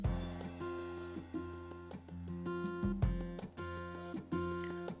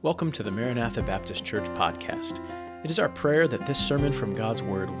Welcome to the Maranatha Baptist Church podcast. It is our prayer that this sermon from God's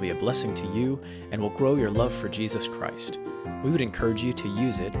Word will be a blessing to you and will grow your love for Jesus Christ. We would encourage you to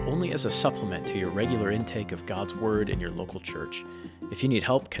use it only as a supplement to your regular intake of God's Word in your local church. If you need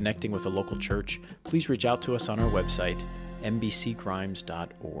help connecting with a local church, please reach out to us on our website,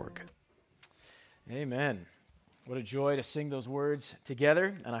 mbcgrimes.org. Amen. What a joy to sing those words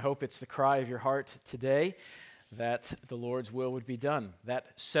together, and I hope it's the cry of your heart today that the Lord's will would be done. That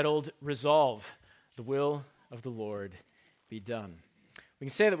settled resolve, the will of the Lord be done. We can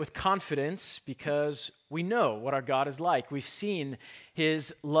say that with confidence because we know what our God is like. We've seen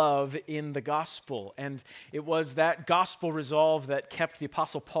his love in the gospel, and it was that gospel resolve that kept the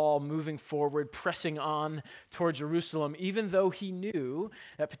Apostle Paul moving forward, pressing on toward Jerusalem, even though he knew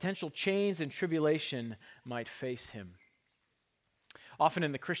that potential chains and tribulation might face him. Often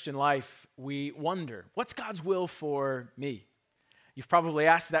in the Christian life, we wonder, what's God's will for me? You've probably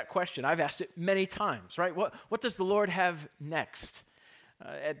asked that question. I've asked it many times, right? What does the Lord have next?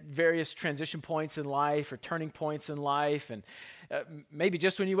 At various transition points in life or turning points in life, and maybe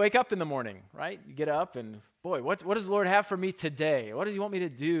just when you wake up in the morning, right? You get up and, boy, what does the Lord have for me today? What does he want me to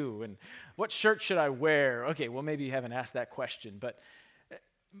do? And what shirt should I wear? Okay, well, maybe you haven't asked that question, but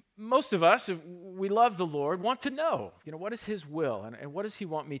most of us, if we love the Lord, want to know, what is his will and what does he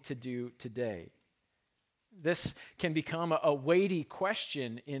want me to do today? This can become a weighty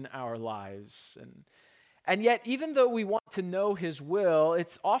question in our lives. And yet, even though we want to know his will,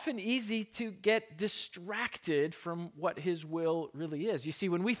 it's often easy to get distracted from what his will really is. You see,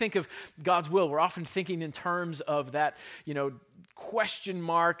 when we think of God's will, we're often thinking in terms of that, question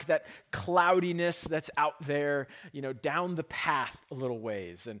mark, that cloudiness that's out there, down the path a little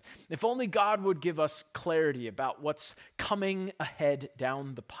ways. And if only God would give us clarity about what's coming ahead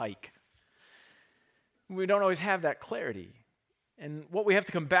down the pike. We don't always have that clarity. And what we have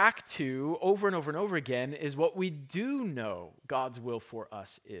to come back to over and over and over again is what we do know God's will for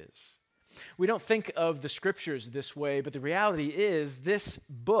us is. We don't think of the scriptures this way, but the reality is this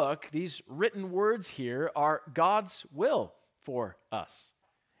book, these written words here, are God's will for us.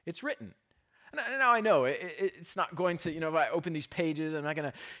 It's written. Now I know it's not going to, if I open these pages, I'm not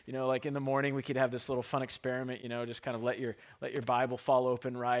going to, like in the morning we could have this little fun experiment, just kind of let your Bible fall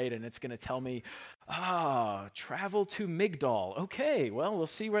open, right? And it's going to tell me, travel to Migdal. Okay, well, we'll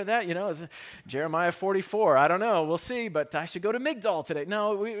see where that, is Jeremiah 44. I don't know, we'll see, but I should go to Migdal today.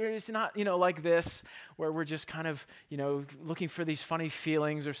 No, it's not, like this, where we're just kind of, looking for these funny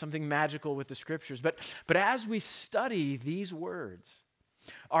feelings or something magical with the scriptures. But as we study these words,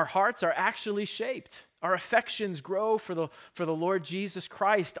 our hearts are actually shaped. Our affections grow for the Lord Jesus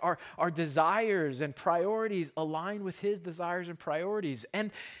Christ. Our desires and priorities align with his desires and priorities. And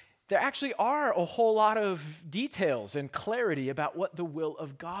there actually are a whole lot of details and clarity about what the will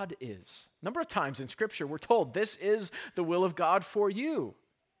of God is. A number of times in Scripture, we're told this is the will of God for you.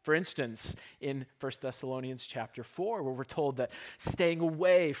 For instance, in 1 Thessalonians chapter 4, where we're told that staying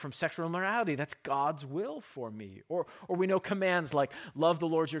away from sexual immorality, that's God's will for me. Or we know commands like love the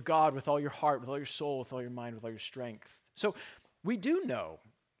Lord your God with all your heart, with all your soul, with all your mind, with all your strength. So we do know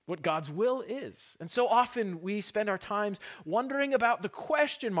what God's will is. And so often we spend our times wondering about the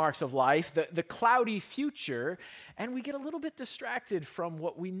question marks of life, the cloudy future, and we get a little bit distracted from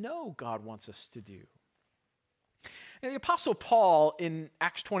what we know God wants us to do. And the Apostle Paul in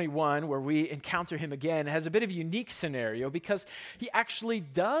Acts 21, where we encounter him again, has a bit of a unique scenario because he actually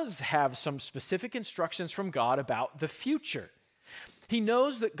does have some specific instructions from God about the future. He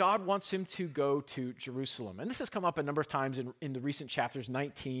knows that God wants him to go to Jerusalem. And this has come up a number of times in the recent chapters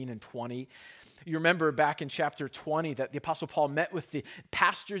 19 and 20. You remember back in chapter 20 that the Apostle Paul met with the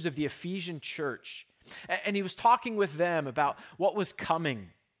pastors of the Ephesian church. And he was talking with them about what was coming.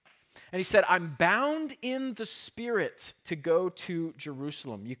 And he said, I'm bound in the Spirit to go to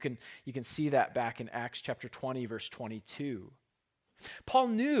Jerusalem. You can see that back in Acts chapter 20, verse 22. Paul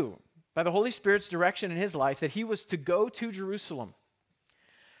knew by the Holy Spirit's direction in his life that he was to go to Jerusalem.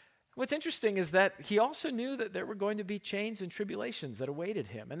 What's interesting is that he also knew that there were going to be chains and tribulations that awaited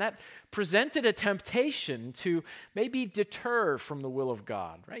him. And that presented a temptation to maybe deter from the will of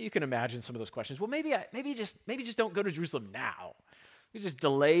God, right? You can imagine some of those questions. Well, maybe just don't go to Jerusalem now. We just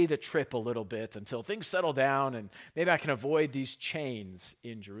delay the trip a little bit until things settle down and maybe I can avoid these chains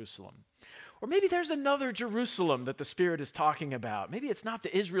in Jerusalem. Or maybe there's another Jerusalem that the Spirit is talking about. Maybe it's not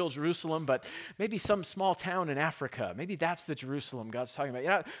the Israel Jerusalem, but maybe some small town in Africa. Maybe that's the Jerusalem God's talking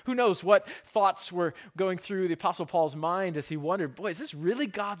about. Who knows what thoughts were going through the Apostle Paul's mind as he wondered, boy, is this really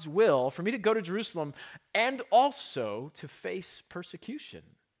God's will for me to go to Jerusalem and also to face persecution,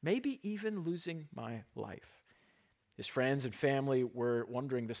 maybe even losing my life? His friends and family were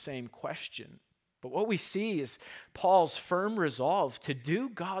wondering the same question. But what we see is Paul's firm resolve to do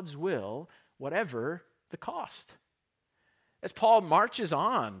God's will, whatever the cost. As Paul marches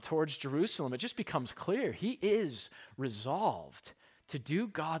on towards Jerusalem, it just becomes clear he is resolved to do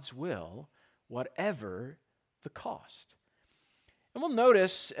God's will, whatever the cost. And we'll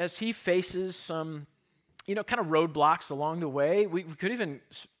notice as he faces some, kind of roadblocks along the way, we could even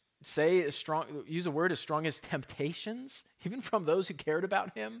use a word as strong as temptations, even from those who cared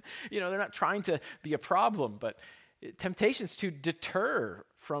about him. They're not trying to be a problem, but temptations to deter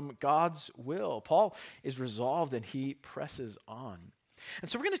from God's will. Paul is resolved and he presses on. And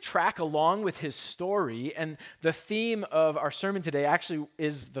so we're going to track along with his story, and the theme of our sermon today actually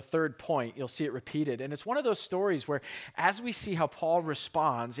is the third point. You'll see it repeated. And it's one of those stories where as we see how Paul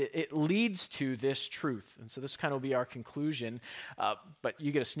responds, it leads to this truth. And so this kind of will be our conclusion, but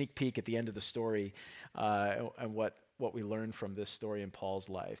you get a sneak peek at the end of the story and what we learn from this story in Paul's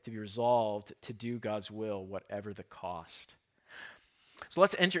life, to be resolved to do God's will, whatever the cost. So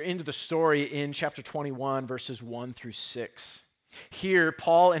let's enter into the story in chapter 21, verses 1 through 6. Here,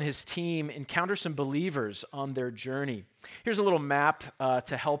 Paul and his team encounter some believers on their journey. Here's a little map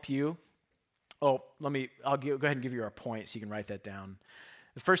to help you. I'll go ahead and give you our point so you can write that down.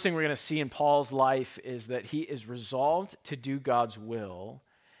 The first thing we're going to see in Paul's life is that he is resolved to do God's will,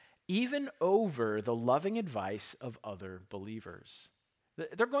 even over the loving advice of other believers.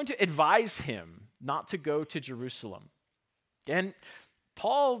 They're going to advise him not to go to Jerusalem. And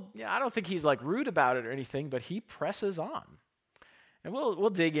Paul, I don't think he's rude about it or anything, but he presses on. And we'll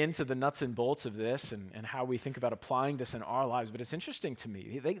dig into the nuts and bolts of this and how we think about applying this in our lives, but it's interesting to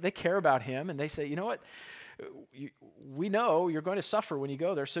me. They care about him, and they say, you know what, we know you're going to suffer when you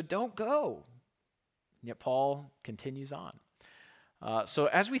go there, so don't go. And yet Paul continues on. So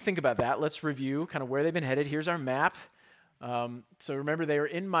as we think about that, let's review kind of where they've been headed. Here's our map. So remember, they were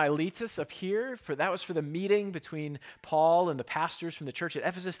in Miletus up here. That was for the meeting between Paul and the pastors from the church at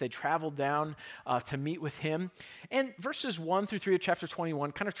Ephesus. They traveled down to meet with him. And verses 1 through 3 of chapter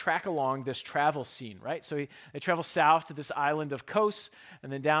 21 kind of track along this travel scene, right? So they travel south to this island of Kos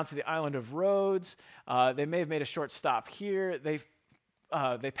and then down to the island of Rhodes. They may have made a short stop here.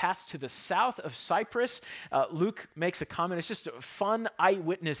 They passed to the south of Cyprus. Luke makes a comment. It's just fun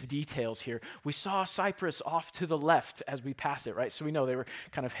eyewitness details here. We saw Cyprus off to the left as we passed it, right? So we know they were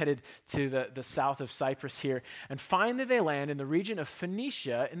kind of headed to the south of Cyprus here. And finally they land in the region of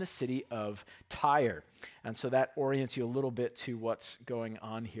Phoenicia in the city of Tyre. And so that orients you a little bit to what's going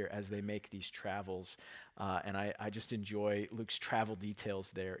on here as they make these travels. And I just enjoy Luke's travel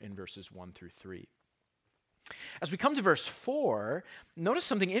details there in verses 1 through 3. As we come to verse 4, notice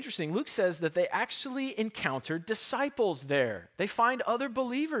something interesting. Luke says that they actually encountered disciples there. They find other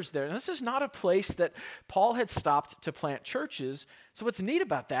believers there. And this is not a place that Paul had stopped to plant churches. So what's neat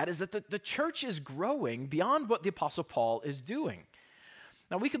about that is that the church is growing beyond what the Apostle Paul is doing.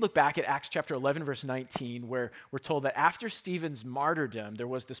 Now, we could look back at Acts chapter 11, verse 19, where we're told that after Stephen's martyrdom, there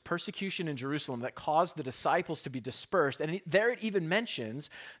was this persecution in Jerusalem that caused the disciples to be dispersed. And there it even mentions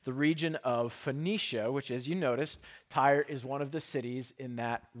the region of Phoenicia, which, as you noticed, Tyre is one of the cities in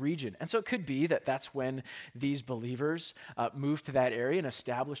that region. And so it could be that that's when these believers moved to that area and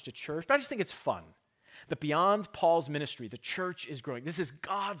established a church. But I just think it's fun that beyond Paul's ministry, the church is growing. This is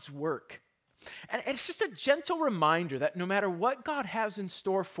God's work. And it's just a gentle reminder that no matter what God has in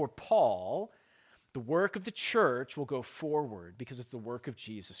store for Paul, the work of the church will go forward because it's the work of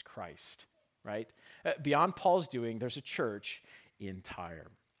Jesus Christ, right? Beyond Paul's doing, there's a church in Tyre.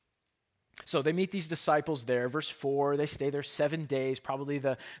 So they meet these disciples there. Verse 4, they stay there 7 days. Probably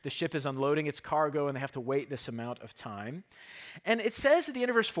the ship is unloading its cargo and they have to wait this amount of time. And it says at the end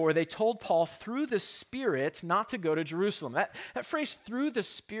of verse 4, they told Paul through the Spirit not to go to Jerusalem. That phrase, through the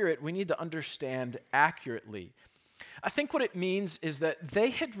Spirit, we need to understand accurately. I think what it means is that they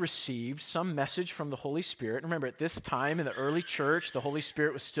had received some message from the Holy Spirit. Remember, at this time in the early church, the Holy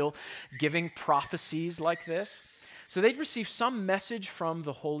Spirit was still giving prophecies like this. So they'd received some message from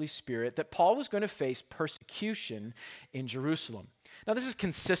the Holy Spirit that Paul was going to face persecution in Jerusalem. Now, this is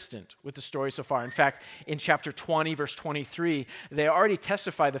consistent with the story so far. In fact, in chapter 20, verse 23, they already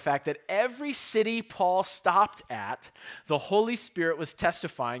testify the fact that every city Paul stopped at, the Holy Spirit was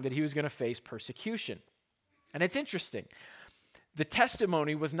testifying that he was going to face persecution. And it's interesting. The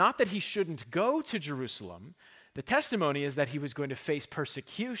testimony was not that he shouldn't go to Jerusalem. The testimony is that he was going to face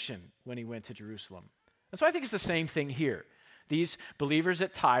persecution when he went to Jerusalem. And so I think it's the same thing here. These believers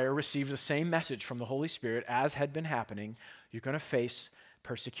at Tyre received the same message from the Holy Spirit as had been happening. You're going to face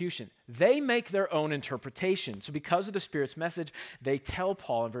persecution. They make their own interpretation. So because of the Spirit's message, they tell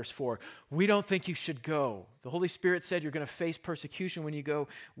Paul in verse 4, we don't think you should go. The Holy Spirit said you're going to face persecution when you go.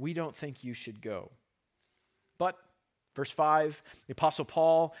 We don't think you should go. But verse 5, the Apostle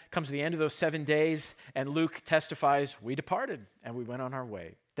Paul comes to the end of those 7 days, and Luke testifies, we departed and we went on our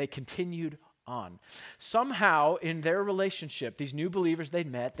way. They continued on. Somehow, in their relationship, these new believers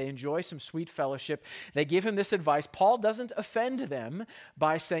they'd met, they enjoy some sweet fellowship. They give him this advice. Paul doesn't offend them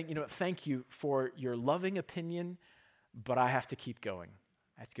by saying, thank you for your loving opinion, but I have to keep going.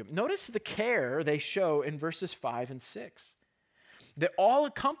 Notice the care they show in verses 5 and 6. They all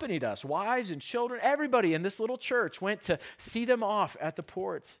accompanied us, wives and children, everybody in this little church went to see them off at the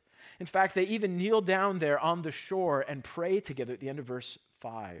port. In fact, they even kneeled down there on the shore and prayed together at the end of verse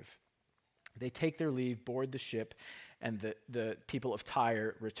 5. They take their leave, board the ship, and the people of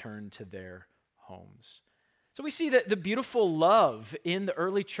Tyre return to their homes. So we see that the beautiful love in the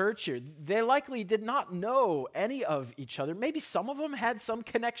early church here. They likely did not know any of each other. Maybe some of them had some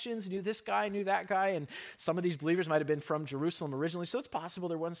connections, knew this guy, knew that guy, and some of these believers might have been from Jerusalem originally. So it's possible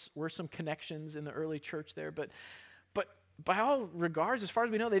there were some connections in the early church there. But by all regards, as far as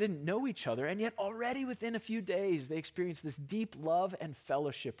we know, they didn't know each other. And yet already within a few days, they experienced this deep love and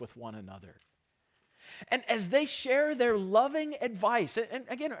fellowship with one another. And as they share their loving advice, and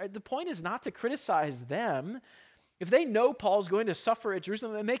again, the point is not to criticize them. If they know Paul's going to suffer at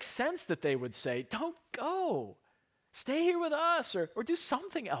Jerusalem, it makes sense that they would say, don't go. Stay here with us or do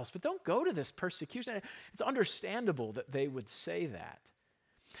something else, but don't go to this persecution. It's understandable that they would say that.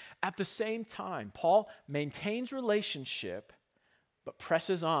 At the same time, Paul maintains relationship, but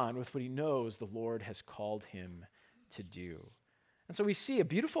presses on with what he knows the Lord has called him to do. And so we see a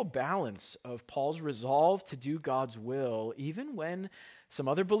beautiful balance of Paul's resolve to do God's will, even when some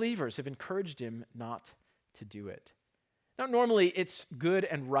other believers have encouraged him not to do it. Now, normally it's good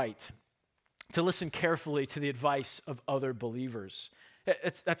and right to listen carefully to the advice of other believers.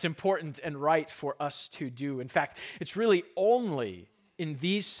 That's important and right for us to do. In fact, it's really only in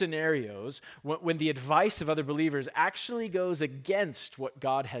these scenarios when the advice of other believers actually goes against what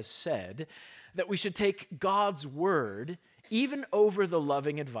God has said that we should take God's word even over the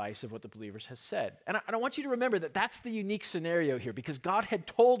loving advice of what the believers has said. And I want you to remember that that's the unique scenario here because God had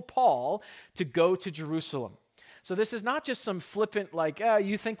told Paul to go to Jerusalem. So this is not just some flippant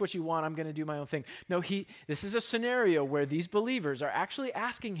you think what you want, I'm going to do my own thing. No, this is a scenario where these believers are actually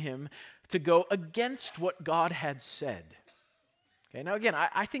asking him to go against what God had said. Okay, now again,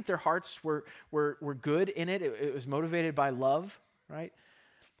 I think their hearts were good in it. It was motivated by love, right?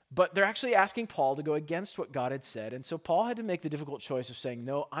 But they're actually asking Paul to go against what God had said. And so Paul had to make the difficult choice of saying,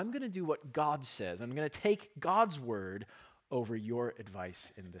 no, I'm going to do what God says. I'm going to take God's word over your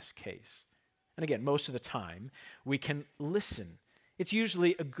advice in this case. And again, most of the time, we can listen. It's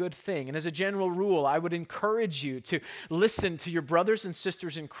usually a good thing. And as a general rule, I would encourage you to listen to your brothers and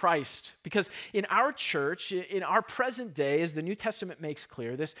sisters in Christ. Because in our church, in our present day, as the New Testament makes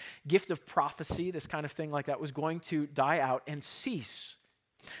clear, this gift of prophecy, this kind of thing like that, was going to die out and cease.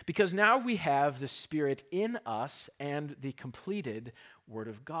 Because now we have the Spirit in us and the completed Word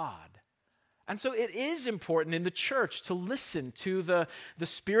of God. And so it is important in the church to listen to the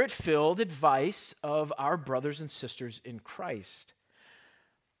Spirit-filled advice of our brothers and sisters in Christ.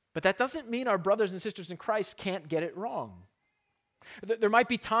 But that doesn't mean our brothers and sisters in Christ can't get it wrong. There might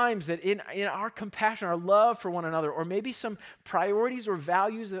be times that in our compassion, our love for one another, or maybe some priorities or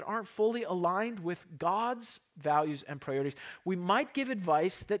values that aren't fully aligned with God's values and priorities, we might give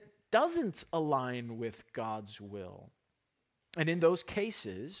advice that doesn't align with God's will. And in those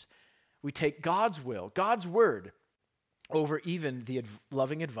cases, we take God's will, God's word, over even the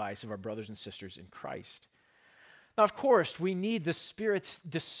loving advice of our brothers and sisters in Christ. Now, of course, we need the Spirit's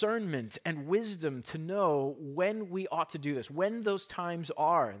discernment and wisdom to know when we ought to do this, when those times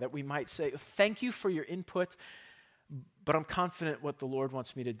are that we might say, thank you for your input, but I'm confident what the Lord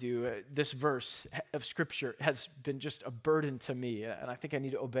wants me to do. This verse of Scripture has been just a burden to me, and I think I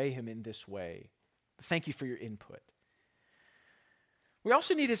need to obey him in this way. Thank you for your input. We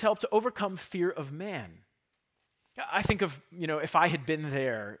also need his help to overcome fear of man. I think of, if I had been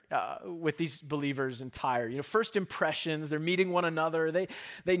there with these believers in Tyre, first impressions, they're meeting one another.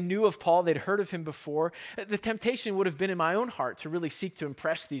 They knew of Paul. They'd heard of him before. The temptation would have been in my own heart to really seek to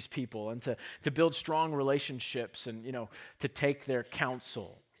impress these people and to build strong relationships and, to take their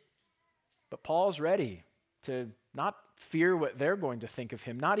counsel. But Paul's ready to not fear what they're going to think of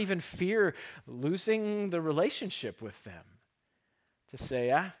him, not even fear losing the relationship with them, to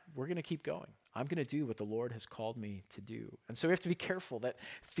say, we're going to keep going. I'm going to do what the Lord has called me to do. And so we have to be careful that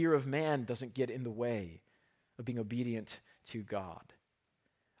fear of man doesn't get in the way of being obedient to God.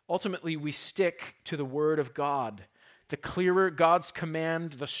 Ultimately, we stick to the Word of God. The clearer God's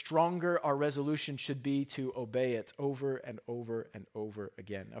command, the stronger our resolution should be to obey it over and over and over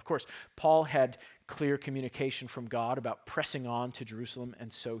again. Of course, Paul had clear communication from God about pressing on to Jerusalem,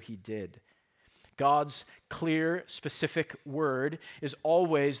 and so he did. God's clear, specific word is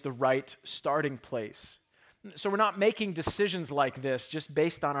always the right starting place. So we're not making decisions like this just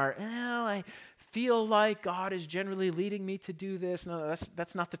based on our, I feel like God is generally leading me to do this. No,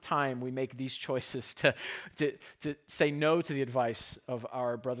 that's not the time we make these choices to say no to the advice of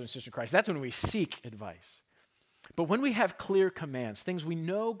our brother and sister in Christ. That's when we seek advice. But when we have clear commands, things we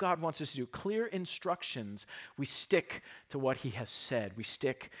know God wants us to do, clear instructions, we stick to what he has said. We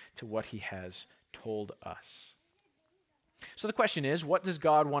stick to what he has told us. So the question is, what does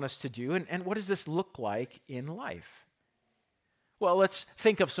God want us to do, and what does this look like in life? Well, let's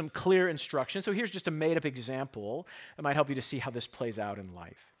think of some clear instruction. So here's just a made-up example that might help you to see how this plays out in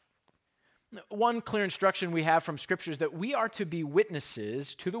life. One clear instruction we have from Scripture is that we are to be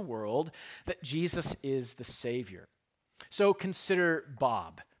witnesses to the world that Jesus is the Savior. So consider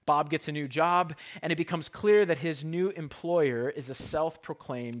Bob. Bob gets a new job, and it becomes clear that his new employer is a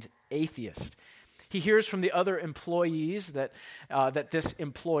self-proclaimed atheist. He hears from the other employees that this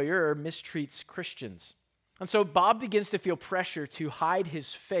employer mistreats Christians. And so Bob begins to feel pressure to hide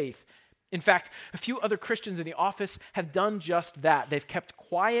his faith. In fact, a few other Christians in the office have done just that. They've kept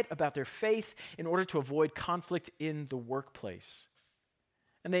quiet about their faith in order to avoid conflict in the workplace.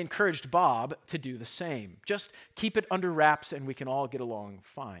 And they encouraged Bob to do the same. Just keep it under wraps and we can all get along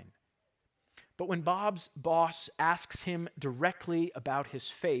fine. But when Bob's boss asks him directly about his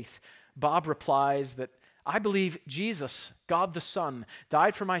faith, Bob replies that, I believe Jesus, God the Son,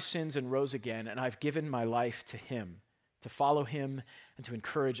 died for my sins and rose again, and I've given my life to him, to follow him and to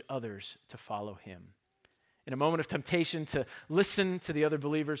encourage others to follow him. In a moment of temptation to listen to the other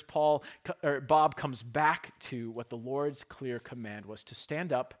believers, Bob comes back to what the Lord's clear command was, to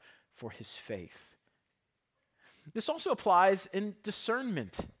stand up for his faith. This also applies in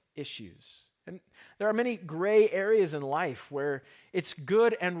discernment issues. And there are many gray areas in life where it's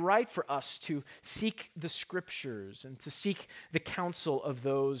good and right for us to seek the Scriptures and to seek the counsel of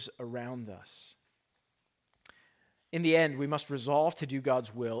those around us. In the end, we must resolve to do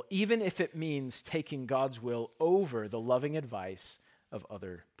God's will, even if it means taking God's will over the loving advice of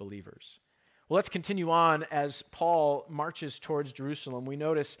other believers. Well, let's continue on as Paul marches towards Jerusalem. We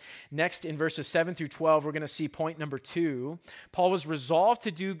notice next in verses 7 through 12, we're going to see point number 2. Paul was resolved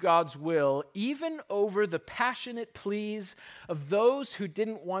to do God's will even over the passionate pleas of those who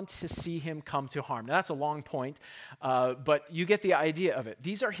didn't want to see him come to harm. Now, that's a long point, but you get the idea of it.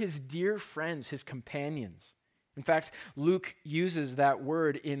 These are his dear friends, his companions. In fact, Luke uses that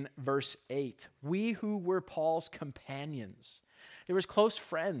word in verse 8. We who were Paul's companions. They were his close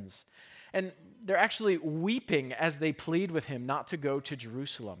friends. And they're actually weeping as they plead with him not to go to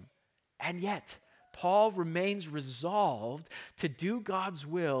Jerusalem. And yet, Paul remains resolved to do God's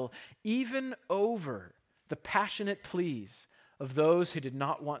will even over the passionate pleas of those who did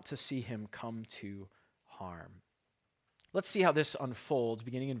not want to see him come to harm. Let's see how this unfolds,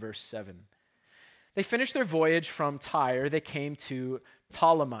 beginning in verse 7. They finished their voyage from Tyre. They came to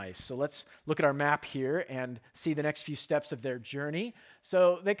Ptolemais. So let's look at our map here and see the next few steps of their journey.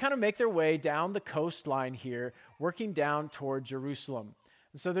 So they kind of make their way down the coastline here, working down toward Jerusalem.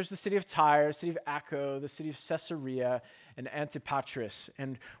 And so there's the city of Tyre, the city of Acco, the city of Caesarea, and Antipatris.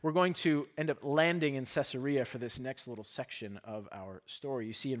 And we're going to end up landing in Caesarea for this next little section of our story.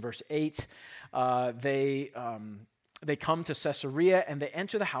 You see in verse 8, they come to Caesarea and they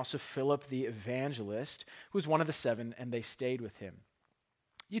enter the house of Philip the evangelist, who was one of the 7, and they stayed with him.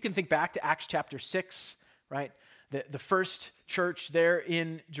 You can think back to Acts chapter 6, right? The first church there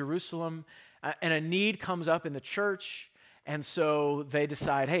in Jerusalem, and a need comes up in the church, and so they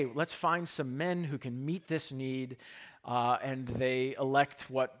decide, hey, let's find some men who can meet this need, and they elect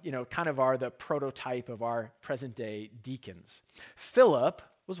what, kind of are the prototype of our present-day deacons. Philip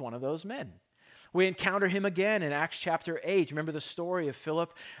was one of those men. We encounter him again in Acts chapter 8. Remember the story of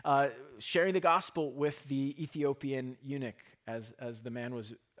Philip sharing the gospel with the Ethiopian eunuch as the man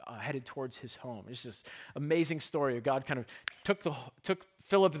was headed towards his home. It's this amazing story of God kind of took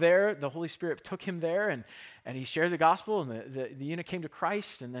Philip there. The Holy Spirit took him there, and he shared the gospel, and the eunuch came to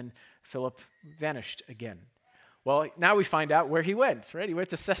Christ, and then Philip vanished again. Well, now we find out where he went, right? He went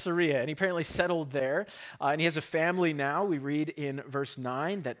to Caesarea, and he apparently settled there, and he has a family now. We read in verse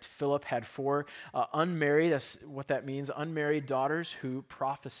 9 that Philip had 4 unmarried, that's what that means, unmarried daughters who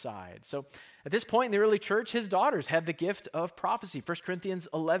prophesied. So at this point in the early church, his daughters had the gift of prophecy. 1 Corinthians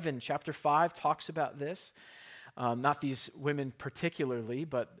 11, chapter 5, talks about this. not these women particularly,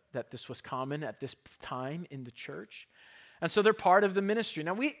 but that this was common at this time in the church. And so they're part of the ministry.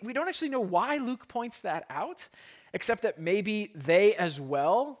 Now, we don't actually know why Luke points that out, except that maybe they as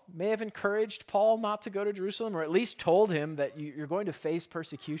well may have encouraged Paul not to go to Jerusalem, or at least told him that you're going to face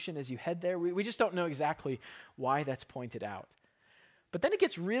persecution as you head there. We just don't know exactly why that's pointed out. But then it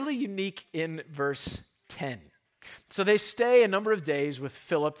gets really unique in verse 10. So they stay a number of days with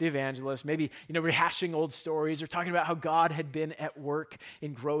Philip the evangelist, maybe rehashing old stories or talking about how God had been at work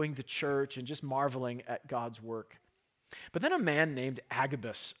in growing the church and just marveling at God's work. But then a man named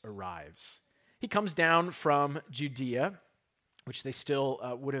Agabus arrives. He comes down from Judea, which they still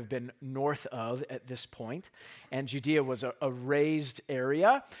would have been north of at this point. And Judea was a raised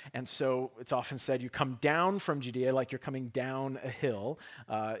area, and so it's often said you come down from Judea like you're coming down a hill,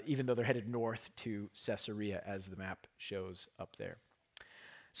 even though they're headed north to Caesarea, as the map shows up there.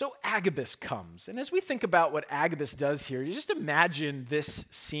 So Agabus comes, and as we think about what Agabus does here, you just imagine this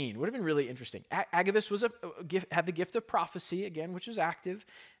scene. It would have been really interesting. Agabus had the gift of prophecy, again, which was active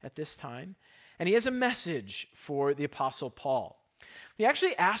at this time, and he has a message for the Apostle Paul. He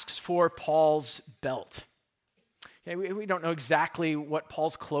actually asks for Paul's belt. Okay, we don't know exactly what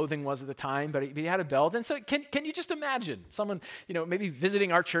Paul's clothing was at the time, but he had a belt. And so can you just imagine someone, maybe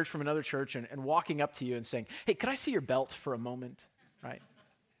visiting our church from another church and walking up to you and saying, "Hey, could I see your belt for a moment?" Right?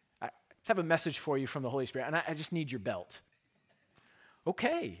 I have a message for you from the Holy Spirit, and I just need your belt.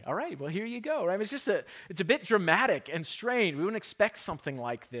 Okay, all right, well, here you go. Right? It's a bit dramatic and strange. We wouldn't expect something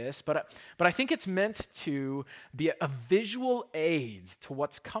like this, but I think it's meant to be a visual aid to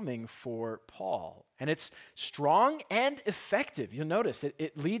what's coming for Paul. And it's strong and effective. You'll notice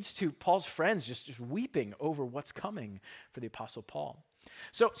it leads to Paul's friends just weeping over what's coming for the Apostle Paul.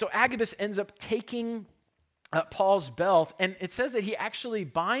 So Agabus ends up taking Paul's belt, and it says that he actually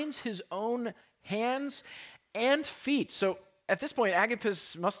binds his own hands and feet. So at this point,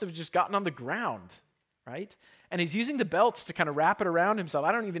 Agabus must have just gotten on the ground, right? And he's using the belts to kind of wrap it around himself.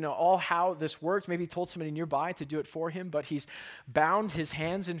 I don't even know all how this worked. Maybe he told somebody nearby to do it for him, but he's bound his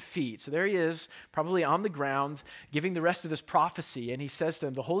hands and feet. So there he is, probably on the ground, giving the rest of this prophecy. And he says to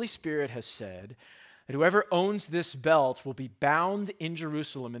them, "The Holy Spirit has said that whoever owns this belt will be bound in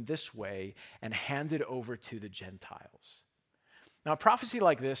Jerusalem in this way and handed over to the Gentiles." Now, a prophecy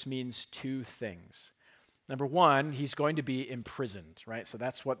like this means two things. Number one, he's going to be imprisoned, right? So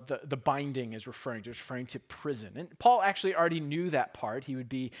that's what the binding is referring to. It's referring to prison. And Paul actually already knew that part. He would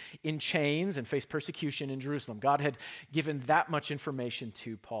be in chains and face persecution in Jerusalem. God had given that much information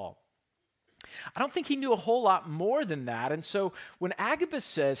to Paul. I don't think he knew a whole lot more than that. And so when Agabus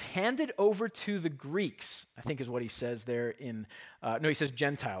says, handed over to the Greeks, I think is what he says there he says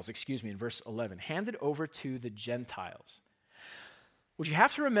Gentiles, in verse 11. Handed over to the Gentiles. What you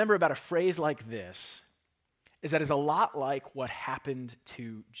have to remember about a phrase like this is that it's a lot like what happened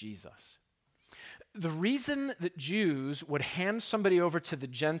to Jesus. The reason that Jews would hand somebody over to the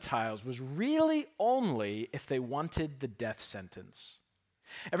Gentiles was really only if they wanted the death sentence.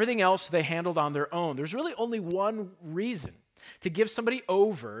 Everything else they handled on their own. There's really only one reason to give somebody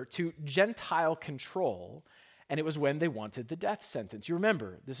over to Gentile control, and it was when they wanted the death sentence. You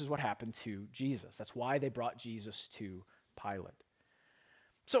remember, this is what happened to Jesus. That's why they brought Jesus to Pilate.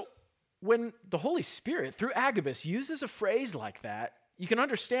 So, when the Holy Spirit, through Agabus, uses a phrase like that, you can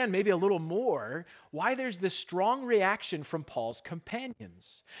understand maybe a little more why there's this strong reaction from Paul's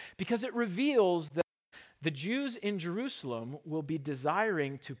companions. Because it reveals that the Jews in Jerusalem will be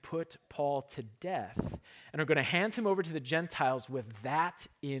desiring to put Paul to death and are going to hand him over to the Gentiles with that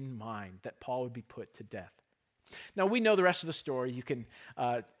in mind, that Paul would be put to death. Now, we know the rest of the story. You can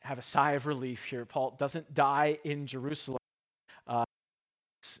have a sigh of relief here. Paul doesn't die in Jerusalem.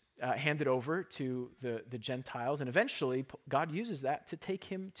 Handed over to the Gentiles, and eventually God uses that to take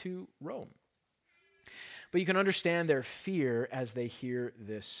him to Rome. But you can understand their fear as they hear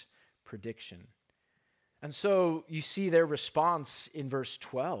this prediction. And so you see their response in verse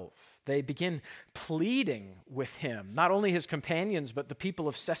 12. They begin pleading with him, not only his companions, but the people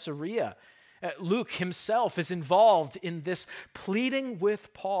of Caesarea. Luke himself is involved in this pleading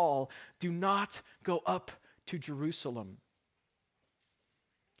with Paul, do not go up to Jerusalem.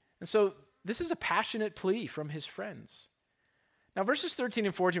 And so this is a passionate plea from his friends. Now, verses 13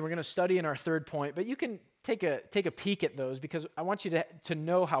 and 14, we're going to study in our third point, but you can take a peek at those because I want you to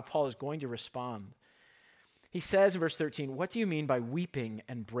know how Paul is going to respond. He says in verse 13, "What do you mean by weeping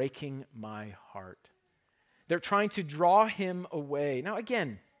and breaking my heart?" They're trying to draw him away. Now,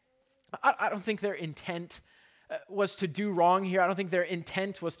 again, I don't think their intent was to do wrong here. I don't think their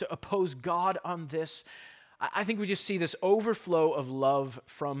intent was to oppose God on this. I think we just see this overflow of love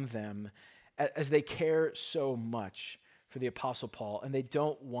from them as they care so much for the Apostle Paul, and they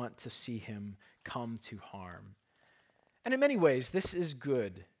don't want to see him come to harm. And in many ways, this is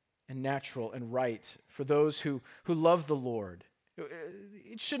good and natural and right for those who love the Lord.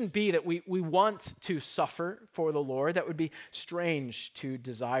 It shouldn't be that we want to suffer for the Lord. That would be strange to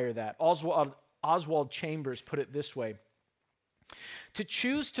desire that. Oswald Chambers put it this way: to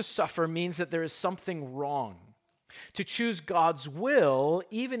choose to suffer means that there is something wrong. To choose God's will,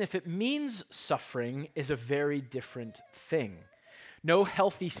 even if it means suffering, is a very different thing. No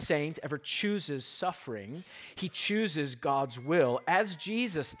healthy saint ever chooses suffering. He chooses God's will, as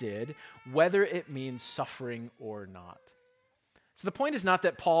Jesus did, whether it means suffering or not. So the point is not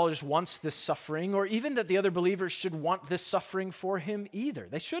that Paul just wants this suffering, or even that the other believers should want this suffering for him either.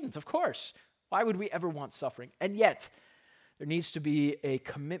 They shouldn't, of course. Why would we ever want suffering? And yet, there needs to be a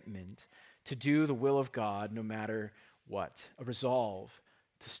commitment to do the will of God no matter what, a resolve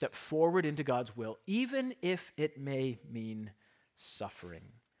to step forward into God's will, even if it may mean suffering.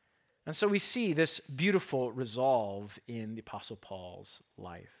 And so we see this beautiful resolve in the Apostle Paul's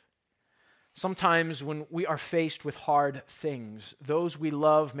life. Sometimes when we are faced with hard things, those we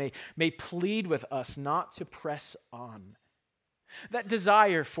love may plead with us not to press on. That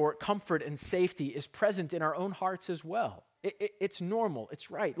desire for comfort and safety is present in our own hearts as well. It's normal. It's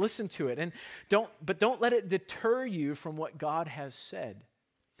right. Listen to it. But don't let it deter you from what God has said.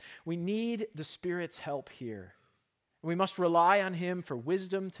 We need the Spirit's help here. We must rely on Him for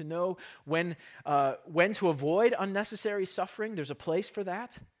wisdom to know when to avoid unnecessary suffering. There's a place for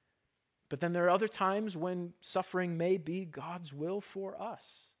that. But then there are other times when suffering may be God's will for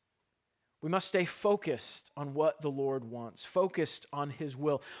us. We must stay focused on what the Lord wants, focused on His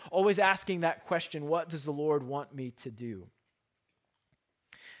will, always asking that question, what does the Lord want me to do?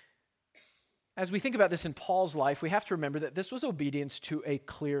 As we think about this in Paul's life, we have to remember that this was obedience to a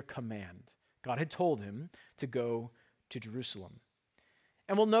clear command. God had told him to go to Jerusalem.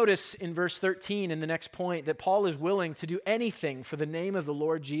 And we'll notice in verse 13 in the next point that Paul is willing to do anything for the name of the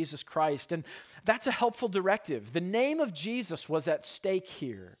Lord Jesus Christ. And that's a helpful directive. The name of Jesus was at stake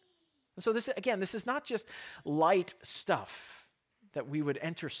here. And so this is not just light stuff that we would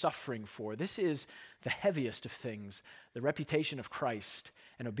enter suffering for. This is the heaviest of things, the reputation of Christ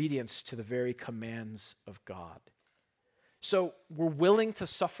and obedience to the very commands of God. So we're willing to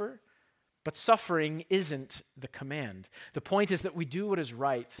suffer, but suffering isn't the command. The point is that we do what is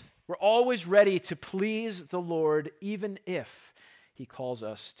right. We're always ready to please the Lord, even if He calls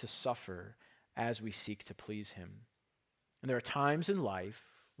us to suffer as we seek to please Him. And there are times in life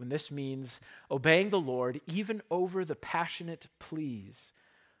when this means obeying the Lord even over the passionate pleas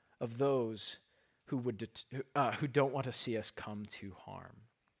of those who don't want to see us come to harm.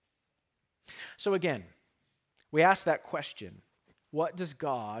 So again, we ask that question, what does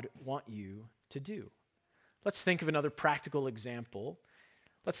God want you to do? Let's think of another practical example.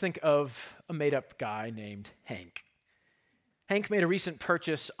 Let's think of a made-up guy named Hank. Hank made a recent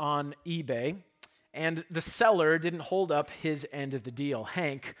purchase on eBay, and the seller didn't hold up his end of the deal.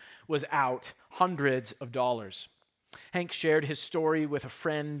 Hank was out hundreds of dollars. Hank shared his story with a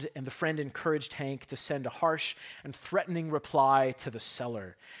friend, and the friend encouraged Hank to send a harsh and threatening reply to the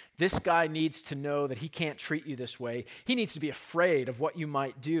seller. This guy needs to know that he can't treat you this way. He needs to be afraid of what you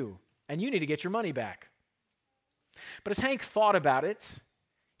might do, and you need to get your money back. But as Hank thought about it,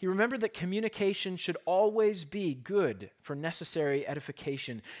 he remembered that communication should always be good for necessary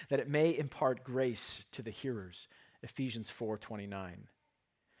edification, that it may impart grace to the hearers. Ephesians 4:29.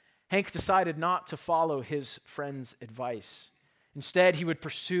 Hank decided not to follow his friend's advice. Instead, he would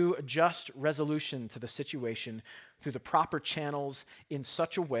pursue a just resolution to the situation through the proper channels in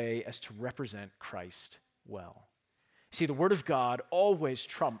such a way as to represent Christ well. See, the Word of God always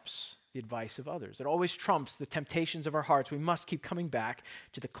trumps the advice of others. It always trumps the temptations of our hearts. We must keep coming back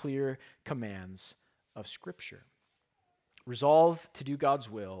to the clear commands of Scripture. Resolve to do God's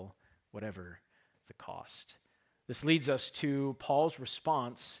will, whatever the cost. This leads us to Paul's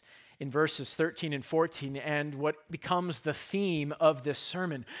response in verses 13 and 14, and what becomes the theme of this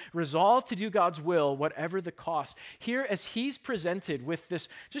sermon. Resolve to do God's will, whatever the cost. Here, as he's presented with this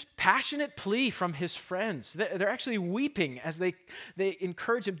just passionate plea from his friends, they're actually weeping as they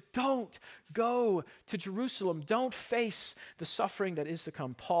encourage him, don't go to Jerusalem. Don't face the suffering that is to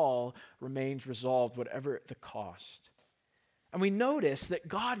come. Paul remains resolved, whatever the cost. And we notice that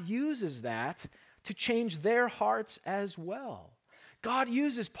God uses that to change their hearts as well. God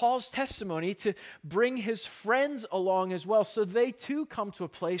uses Paul's testimony to bring his friends along as well, so they too come to a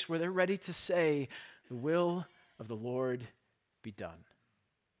place where they're ready to say, the will of the Lord be done.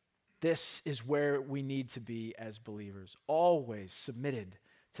 This is where we need to be as believers, always submitted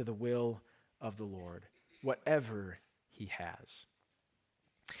to the will of the Lord, whatever he has.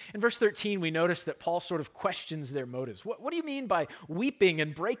 In verse 13, we notice that Paul sort of questions their motives. What do you mean by weeping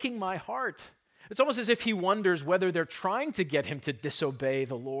and breaking my heart? It's almost as if he wonders whether they're trying to get him to disobey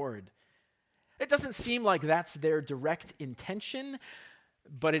the Lord. It doesn't seem like that's their direct intention,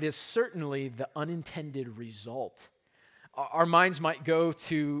 but it is certainly the unintended result. Our minds might go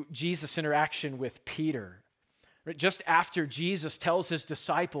to Jesus' interaction with Peter. Right? Just after Jesus tells his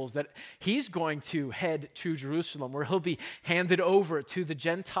disciples that he's going to head to Jerusalem, where he'll be handed over to the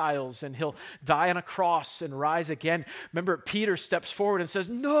Gentiles and he'll die on a cross and rise again. Remember, Peter steps forward and says,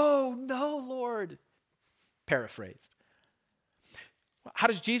 "No, no, Lord." Paraphrased. How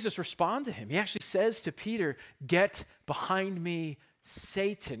does Jesus respond to him? He actually says to Peter, "Get behind me,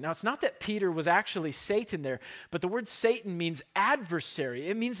 Satan." Now, it's not that Peter was actually Satan there, but the word Satan means adversary.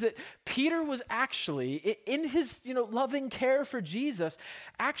 It means that Peter was actually, in his loving care for Jesus,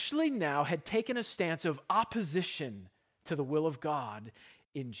 actually now had taken a stance of opposition to the will of God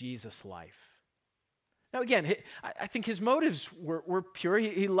in Jesus' life. Now, again, I think his motives were pure.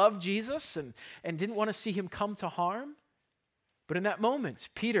 He loved Jesus and didn't want to see him come to harm. But in that moment,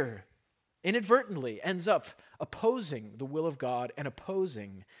 Peter inadvertently ends up opposing the will of God and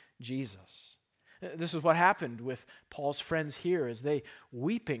opposing Jesus. This is what happened with Paul's friends here as they,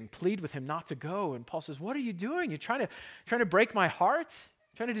 weeping, plead with him not to go. And Paul says, "What are you doing? You're trying to break my heart?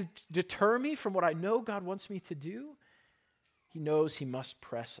 Trying to deter me from what I know God wants me to do?" He knows he must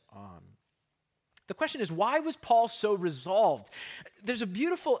press on. The question is, why was Paul so resolved? There's a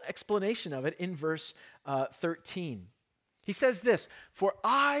beautiful explanation of it in verse 13. He says this, "For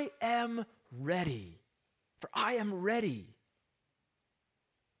I am ready. For I am ready,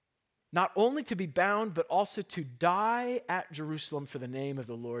 not only to be bound, but also to die at Jerusalem for the name of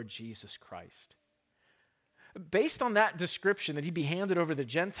the Lord Jesus Christ." Based on that description, that he'd be handed over to the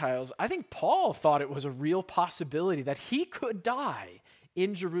Gentiles, I think Paul thought it was a real possibility that he could die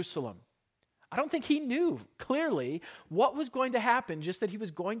in Jerusalem. I don't think he knew clearly what was going to happen, just that he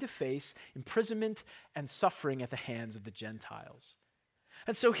was going to face imprisonment and suffering at the hands of the Gentiles.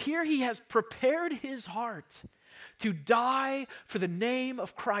 And so here he has prepared his heart to die for the name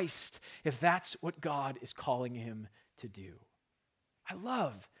of Christ, if that's what God is calling him to do. I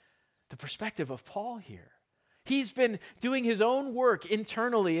love the perspective of Paul here. He's been doing his own work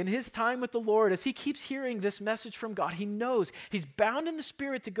internally in his time with the Lord. As he keeps hearing this message from God, he knows he's bound in the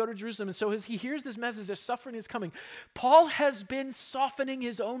Spirit to go to Jerusalem. And so as he hears this message that suffering is coming, Paul has been softening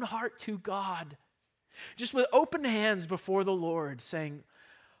his own heart to God, just with open hands before the Lord, saying,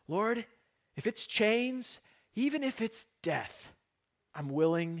 "Lord, if it's chains, even if it's death, I'm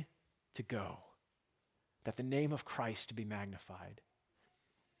willing to go, that the name of Christ be magnified."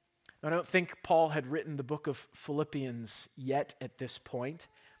 I don't think Paul had written the book of Philippians yet at this point.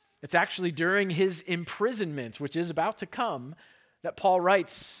 It's actually during his imprisonment, which is about to come, that Paul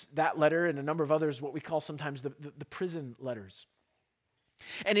writes that letter and a number of others, what we call sometimes the prison letters.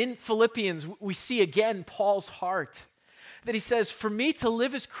 And in Philippians, we see again Paul's heart, that he says, "For me to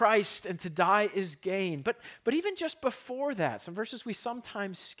live is Christ and to die is gain." But even just before that, some verses we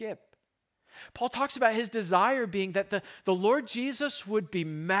sometimes skip, Paul talks about his desire being that the Lord Jesus would be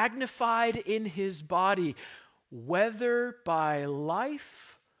magnified in his body, whether by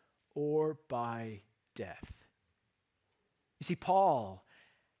life or by death. You see, Paul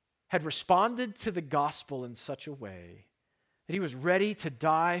had responded to the gospel in such a way that he was ready to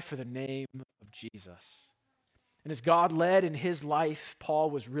die for the name of Jesus. And as God led in his life, Paul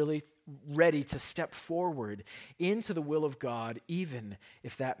was really ready to step forward into the will of God, even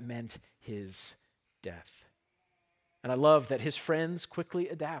if that meant his death. And I love that his friends quickly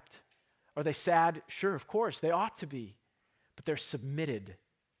adapt. Are they sad? Sure, of course, they ought to be. But they're submitted.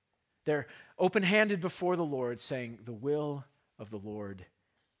 They're open-handed before the Lord, saying, "The will of the Lord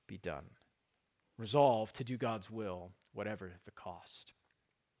be done." Resolved to do God's will, whatever the cost.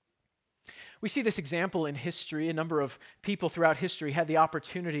 We see this example in history. A number of people throughout history had the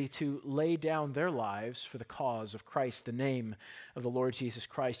opportunity to lay down their lives for the cause of Christ, the name of the Lord Jesus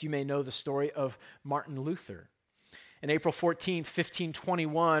Christ. You may know the story of Martin Luther. On April 14th,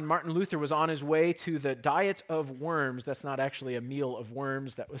 1521, Martin Luther was on his way to the Diet of Worms. That's not actually a meal of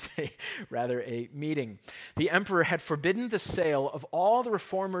worms. That was rather a meeting. The emperor had forbidden the sale of all the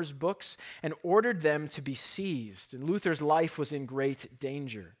reformers' books and ordered them to be seized. And Luther's life was in great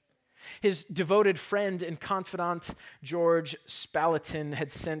danger. His devoted friend and confidant, George Spalatin,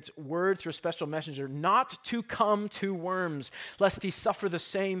 had sent word through a special messenger not to come to Worms, lest he suffer the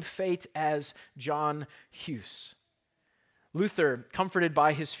same fate as John Huss. Luther, comforted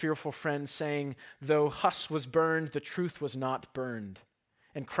by his fearful friend, saying, "Though Huss was burned, the truth was not burned."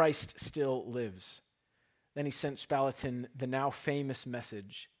 and Christ still lives. Then he sent Spalatin the now famous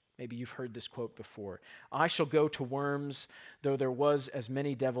message. Maybe you've heard this quote before. I shall go to Worms, though there was as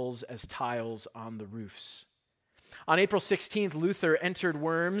many devils as tiles on the roofs. On April 16th, Luther entered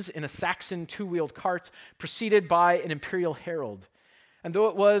Worms in a Saxon two-wheeled cart, preceded by an imperial herald. And though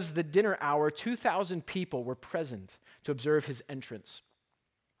it was the dinner hour, 2,000 people were present to observe his entrance.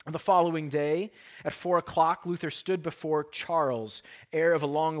 On the following day, at 4 o'clock, Luther stood before Charles, heir of a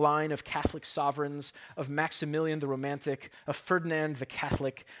long line of Catholic sovereigns, of Maximilian the Romantic, of Ferdinand the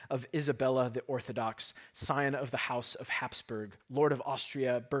Catholic, of Isabella the Orthodox, scion of the House of Habsburg, Lord of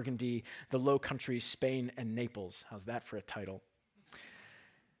Austria, Burgundy, the Low Countries, Spain, and Naples. How's that for a title?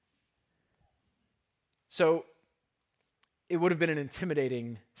 So, it would have been an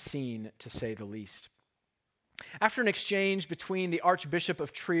intimidating scene, to say the least. After an exchange between the Archbishop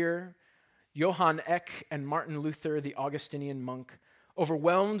of Trier, Johann Eck, and Martin Luther, the Augustinian monk,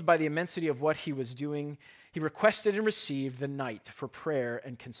 overwhelmed by the immensity of what he was doing, he requested and received the night for prayer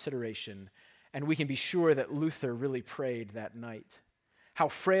and consideration, and we can be sure that Luther really prayed that night. How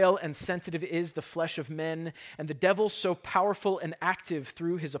frail and sensitive is the flesh of men, and the devil so powerful and active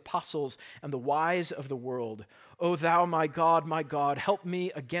through his apostles and the wise of the world. O thou, my God, help me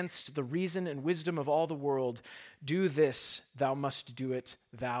against the reason and wisdom of all the world. Do this, thou must do it,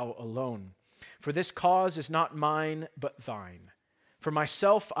 thou alone. For this cause is not mine, but thine. For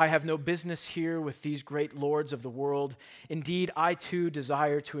myself, I have no business here with these great lords of the world. Indeed, I too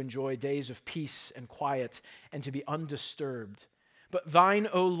desire to enjoy days of peace and quiet, and to be undisturbed. But thine,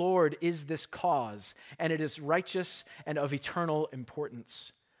 O Lord, is this cause, and it is righteous and of eternal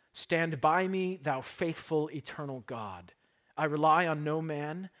importance. Stand by me, thou faithful, eternal God. I rely on no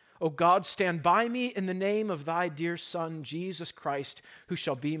man. O God, stand by me in the name of thy dear Son, Jesus Christ, who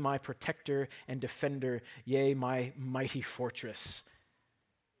shall be my protector and defender, yea, my mighty fortress,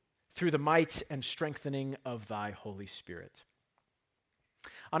 through the might and strengthening of thy Holy Spirit.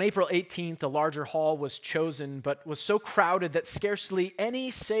 On April 18th, a larger hall was chosen, but was so crowded that scarcely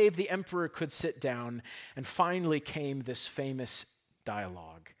any save the emperor could sit down, and finally came this famous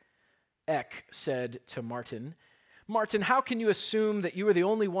dialogue. Eck said to Martin, "Martin, how can you assume that you are the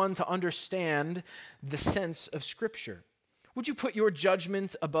only one to understand the sense of Scripture? Would you put your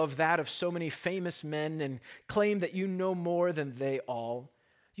judgment above that of so many famous men and claim that you know more than they all?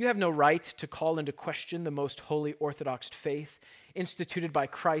 You have no right to call into question the most holy Orthodox faith, instituted by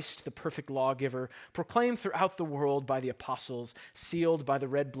Christ, the perfect lawgiver, proclaimed throughout the world by the apostles, sealed by the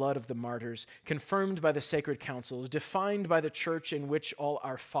red blood of the martyrs, confirmed by the sacred councils, defined by the church in which all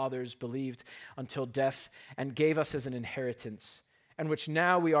our fathers believed until death, and gave us as an inheritance, and which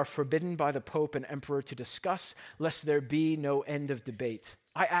now we are forbidden by the Pope and Emperor to discuss, lest there be no end of debate.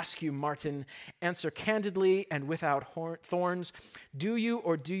 I ask you, Martin, answer candidly and without thorns. Do you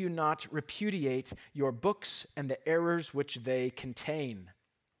or do you not repudiate your books and the errors which they contain?"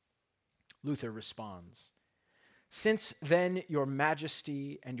 Luther responds, "Since then your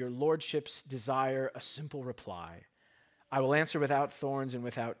majesty and your lordships desire a simple reply, I will answer without thorns and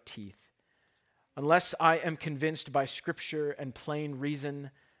without teeth. Unless I am convinced by Scripture and plain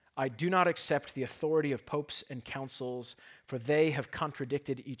reason, I do not accept the authority of popes and councils, for they have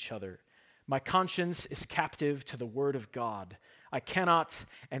contradicted each other. My conscience is captive to the word of God. I cannot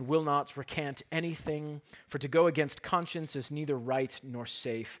and will not recant anything, for to go against conscience is neither right nor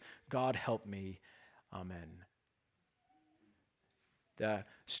safe. God help me. Amen." The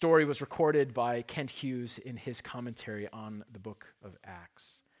story was recorded by Kent Hughes in his commentary on the book of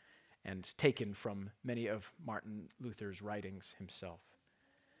Acts, and taken from many of Martin Luther's writings himself.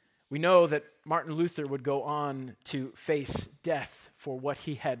 We know that Martin Luther would go on to face death for what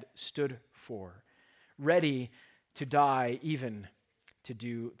he had stood for, ready to die even to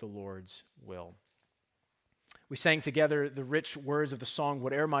do the Lord's will. We sang together the rich words of the song,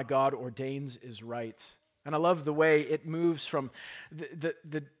 "Whate'er my God ordains is right." And I love the way it moves from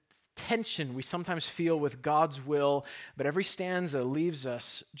the tension we sometimes feel with God's will, but every stanza leaves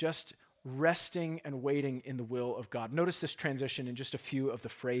us just resting and waiting in the will of God. Notice this transition in just a few of the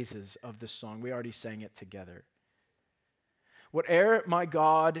phrases of this song. We already sang it together. "Whate'er my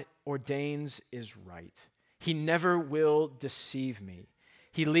God ordains is right. He never will deceive me.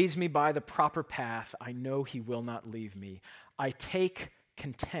 He leads me by the proper path. I know he will not leave me. I take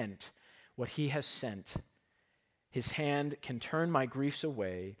content what he has sent. His hand can turn my griefs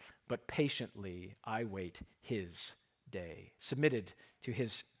away, but patiently I wait his day," submitted to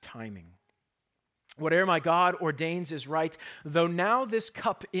his timing. "Whate'er my God ordains is right, though now this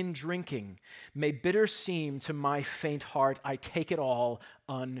cup in drinking may bitter seem to my faint heart, I take it all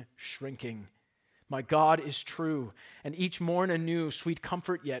unshrinking. My God is true, and each morn anew sweet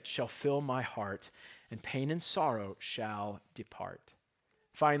comfort yet shall fill my heart, and pain and sorrow shall depart.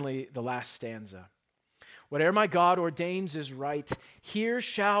 Finally, the last stanza. Whate'er my God ordains is right, here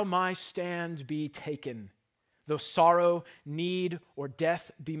shall my stand be taken. Though sorrow, need, or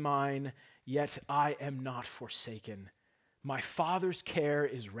death be mine, yet I am not forsaken. My Father's care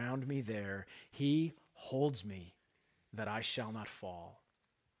is round me there. He holds me that I shall not fall.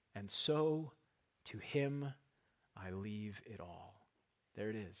 And so to him I leave it all. There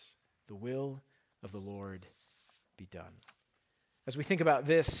it is. The will of the Lord be done. As we think about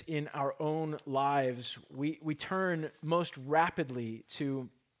this in our own lives, we turn most rapidly to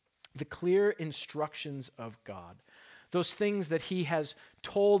the clear instructions of God, those things that he has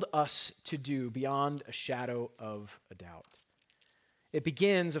told us to do beyond a shadow of a doubt. It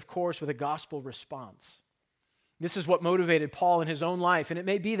begins, of course, with a gospel response. This is what motivated Paul in his own life, and it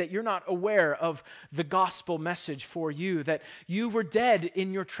may be that you're not aware of the gospel message for you, that you were dead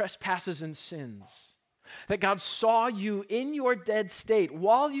in your trespasses and sins, that God saw you in your dead state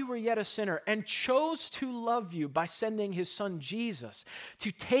while you were yet a sinner and chose to love you by sending his son Jesus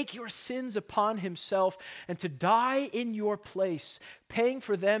to take your sins upon himself and to die in your place, paying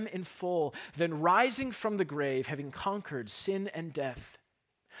for them in full, then rising from the grave, having conquered sin and death.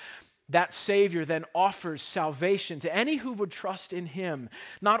 That Savior then offers salvation to any who would trust in him,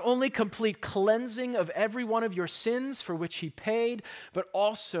 not only complete cleansing of every one of your sins for which he paid, but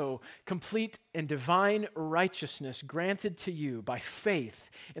also complete and divine righteousness granted to you by faith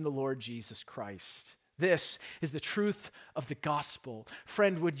in the Lord Jesus Christ. This is the truth of the gospel.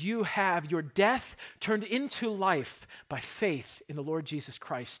 Friend, would you have your death turned into life by faith in the Lord Jesus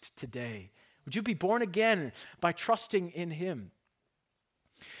Christ today? Would you be born again by trusting in him?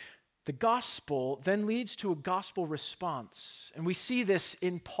 The gospel then leads to a gospel response, and we see this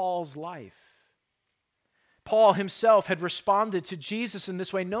in Paul's life. Paul himself had responded to Jesus in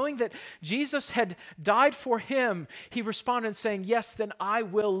this way. Knowing that Jesus had died for him, he responded saying, "Yes, then I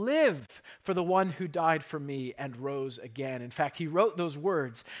will live for the one who died for me and rose again." In fact, he wrote those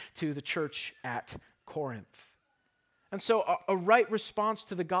words to the church at Corinth. And so a right response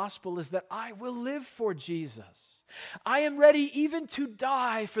to the gospel is that I will live for Jesus. I am ready even to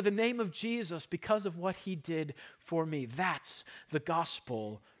die for the name of Jesus because of what he did for me. That's the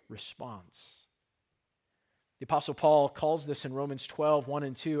gospel response. The Apostle Paul calls this in Romans 12, 1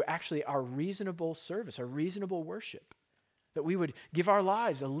 and 2, actually our reasonable service, our reasonable worship, that we would give our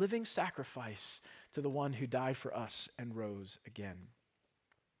lives a living sacrifice to the one who died for us and rose again.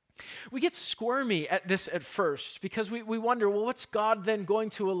 We get squirmy at this at first because we wonder, well, what's God then going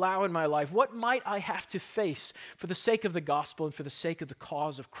to allow in my life? What might I have to face for the sake of the gospel and for the sake of the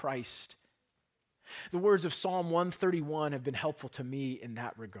cause of Christ? The words of Psalm 131 have been helpful to me in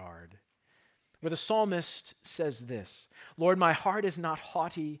that regard, where the psalmist says this, "Lord, my heart is not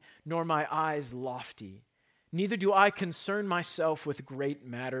haughty, nor my eyes lofty. Neither do I concern myself with great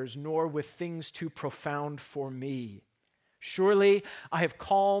matters, nor with things too profound for me. Surely I have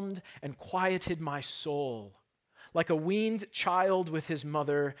calmed and quieted my soul. Like a weaned child with his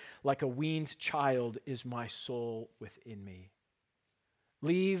mother, like a weaned child is my soul within me."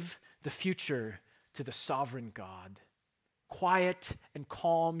 Leave the future to the sovereign God. Quiet and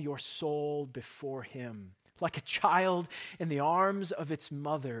calm your soul before him, like a child in the arms of its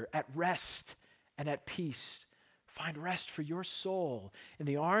mother, at rest and at peace. Find rest for your soul in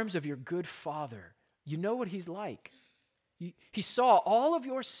the arms of your good Father. You know what he's like. He saw all of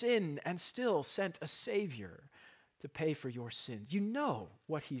your sin and still sent a Savior to pay for your sins. You know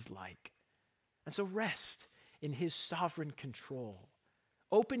what he's like. And so rest in his sovereign control.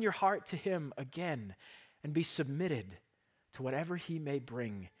 Open your heart to him again and be submitted to whatever he may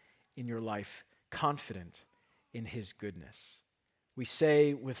bring in your life, confident in his goodness. We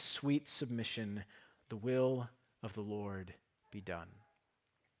say with sweet submission, "The will of the Lord be done."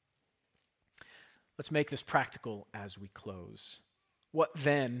 Let's make this practical as we close. What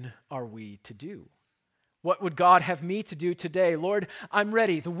then are we to do? What would God have me to do today? Lord, I'm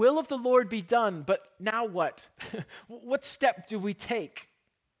ready. The will of the Lord be done, but now what? What step do we take?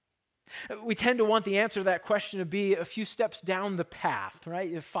 We tend to want the answer to that question to be a few steps down the path,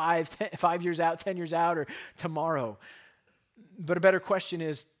 right? 5 years out, 10 years out, or tomorrow. But a better question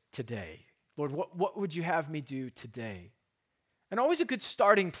is today. Lord, what would you have me do today? And always a good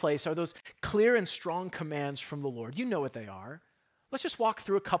starting place are those clear and strong commands from the Lord. You know what they are. Let's just walk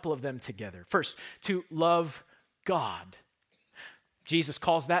through a couple of them together. First, to love God. Jesus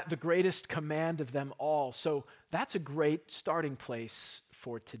calls that the greatest command of them all. So that's a great starting place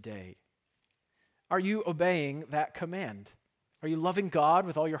for today. Are you obeying that command? Are you loving God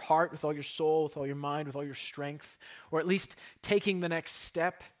with all your heart, with all your soul, with all your mind, with all your strength? Or at least taking the next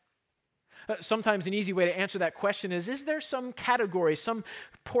step? Sometimes an easy way to answer that question is there some category, some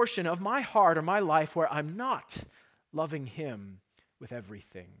portion of my heart or my life where I'm not loving Him with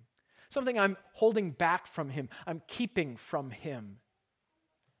everything? Something I'm holding back from Him, I'm keeping from Him.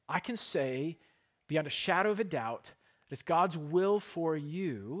 I can say, beyond a shadow of a doubt, that it's God's will for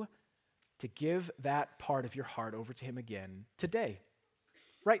you to give that part of your heart over to Him again today,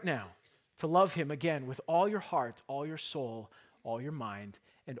 right now, to love Him again with all your heart, all your soul, all your mind,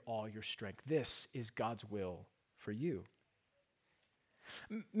 and all your strength. This is God's will for you.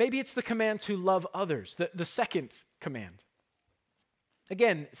 Maybe it's the command to love others, the second command.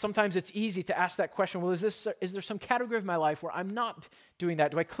 Again, sometimes it's easy to ask that question, well, is there some category of my life where I'm not doing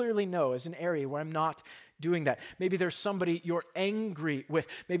that? Do I clearly know as an area where I'm not doing that? Maybe there's somebody you're angry with.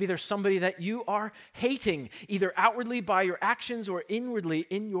 Maybe there's somebody that you are hating, either outwardly by your actions or inwardly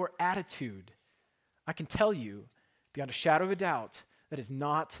in your attitude. I can tell you, beyond a shadow of a doubt, that is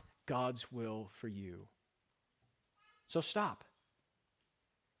not God's will for you. So stop.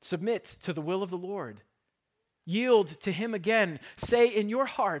 Submit to the will of the Lord. Yield to Him again. Say in your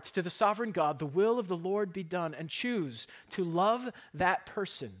hearts to the sovereign God, the will of the Lord be done, and choose to love that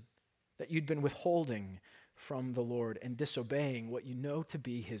person that you'd been withholding from the Lord and disobeying what you know to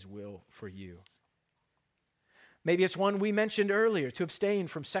be His will for you. Maybe it's one we mentioned earlier, to abstain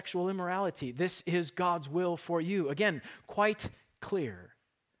from sexual immorality. This is God's will for you. Again, quite clear.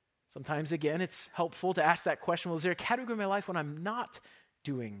 Sometimes, again, it's helpful to ask that question, well, is there a category in my life when I'm not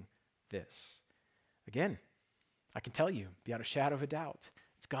doing this? Again, I can tell you, beyond a shadow of a doubt,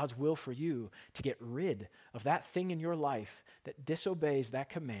 it's God's will for you to get rid of that thing in your life that disobeys that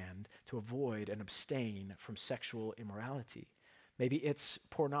command to avoid and abstain from sexual immorality. Maybe it's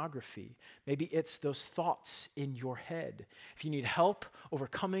pornography. Maybe it's those thoughts in your head. If you need help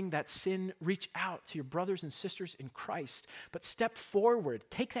overcoming that sin, reach out to your brothers and sisters in Christ. But step forward.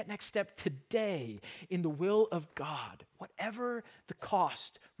 Take that next step today in the will of God. Whatever the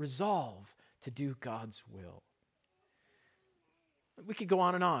cost, resolve to do God's will. We could go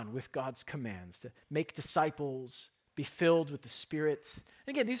on with God's commands to make disciples, be filled with the Spirit.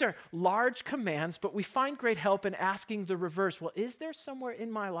 And again, these are large commands, but we find great help in asking the reverse. Well, is there somewhere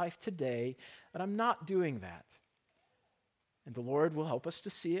in my life today that I'm not doing that? And the Lord will help us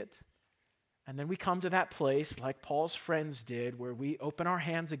to see it. And then we come to that place like Paul's friends did, where we open our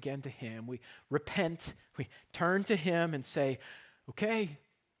hands again to Him. We repent, we turn to Him and say, okay,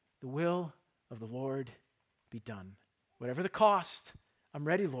 the will of the Lord be done. Whatever the cost, I'm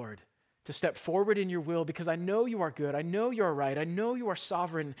ready, Lord, to step forward in your will because I know you are good, I know you are right, I know you are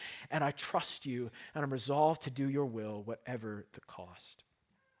sovereign, and I trust you, and I'm resolved to do your will, whatever the cost.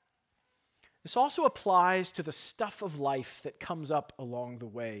 This also applies to the stuff of life that comes up along the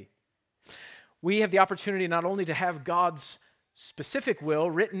way. We have the opportunity not only to have God's specific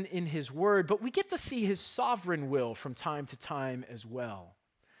will written in His Word, but we get to see His sovereign will from time to time as well.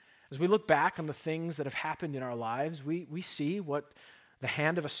 As we look back on the things that have happened in our lives, we see what the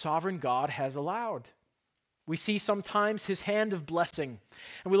hand of a sovereign God has allowed. We see sometimes His hand of blessing,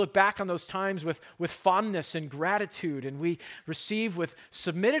 and we look back on those times with fondness and gratitude, and we receive with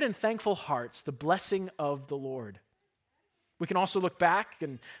submitted and thankful hearts the blessing of the Lord. We can also look back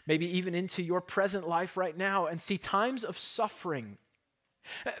and maybe even into your present life right now and see times of suffering,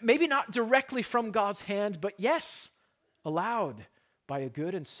 maybe not directly from God's hand, but yes, allowed by a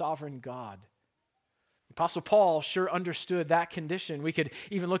good and sovereign God. Apostle Paul sure understood that condition. We could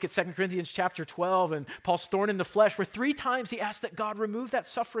even look at 2 Corinthians chapter 12 and Paul's thorn in the flesh, where 3 times he asked that God remove that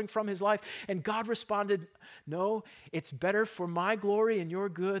suffering from his life, and God responded, no, it's better for my glory and your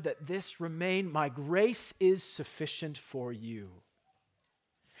good that this remain. My grace is sufficient for you.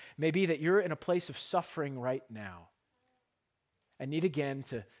 It may be that you're in a place of suffering right now and need again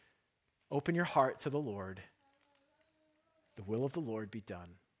to open your heart to the Lord. The will of the Lord be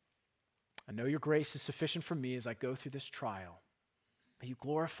done. I know your grace is sufficient for me as I go through this trial. May you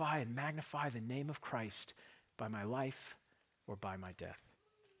glorify and magnify the name of Christ by my life or by my death.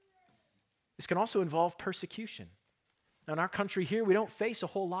 This can also involve persecution. Now, in our country here, we don't face a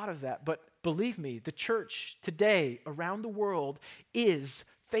whole lot of that, but believe me, the church today around the world is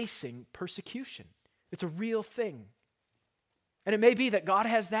facing persecution. It's a real thing. And it may be that God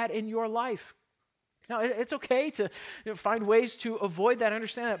has that in your life. Now, it's okay to find ways to avoid that,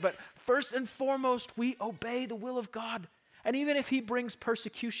 understand that, but first and foremost, we obey the will of God. And even if He brings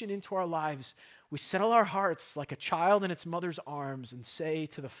persecution into our lives, we settle our hearts like a child in its mother's arms and say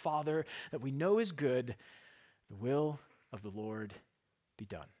to the Father that we know is good, the will of the Lord be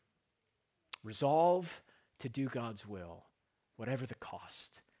done. Resolve to do God's will, whatever the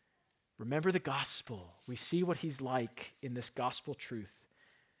cost. Remember the gospel. We see what he's like in this gospel truth,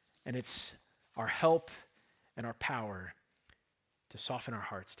 and it's our help and our power to soften our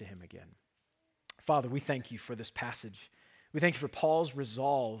hearts to him again. Father, we thank you for this passage. We thank you for Paul's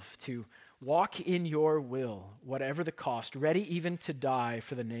resolve to walk in your will, whatever the cost, ready even to die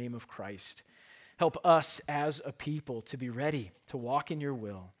for the name of Christ. Help us as a people to be ready to walk in your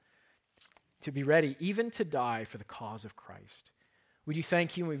will, to be ready even to die for the cause of Christ. We do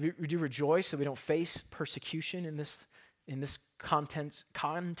thank you, and we do rejoice that we don't face persecution in this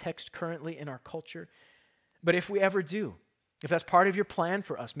context currently in our culture. But if we ever do, if that's part of your plan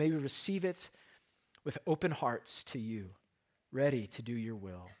for us, may we receive it with open hearts to you, ready to do your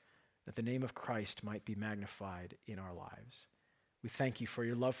will, that the name of Christ might be magnified in our lives. We thank you for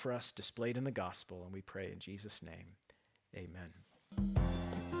your love for us displayed in the gospel, and we pray in Jesus' name, amen.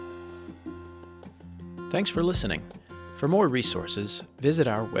 Thanks for listening. For more resources, visit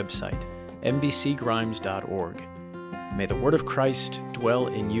our website, mbcgrimes.org. May the word of Christ dwell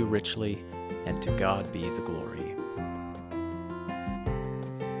in you richly, and to God be the glory.